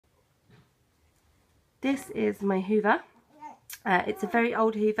This is my Hoover. It's a very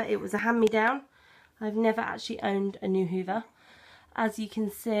old Hoover. It was a hand-me-down. I've never actually owned a new Hoover. As you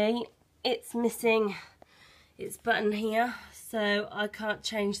can see, it's missing its button here, so I can't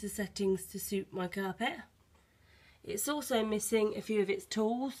change the settings to suit my carpet. It's also missing a few of its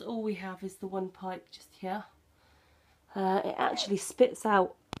tools. All we have is the one pipe just here. It actually spits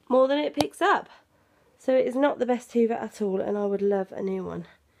out more than it picks up. So it is not the best Hoover at all, and I would love a new one.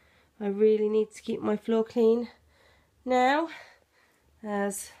 I really need to keep my floor clean now,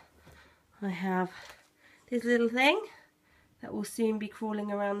 as I have this little thing that will soon be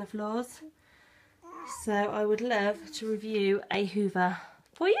crawling around the floors. So I would love to review a Hoover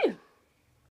for you.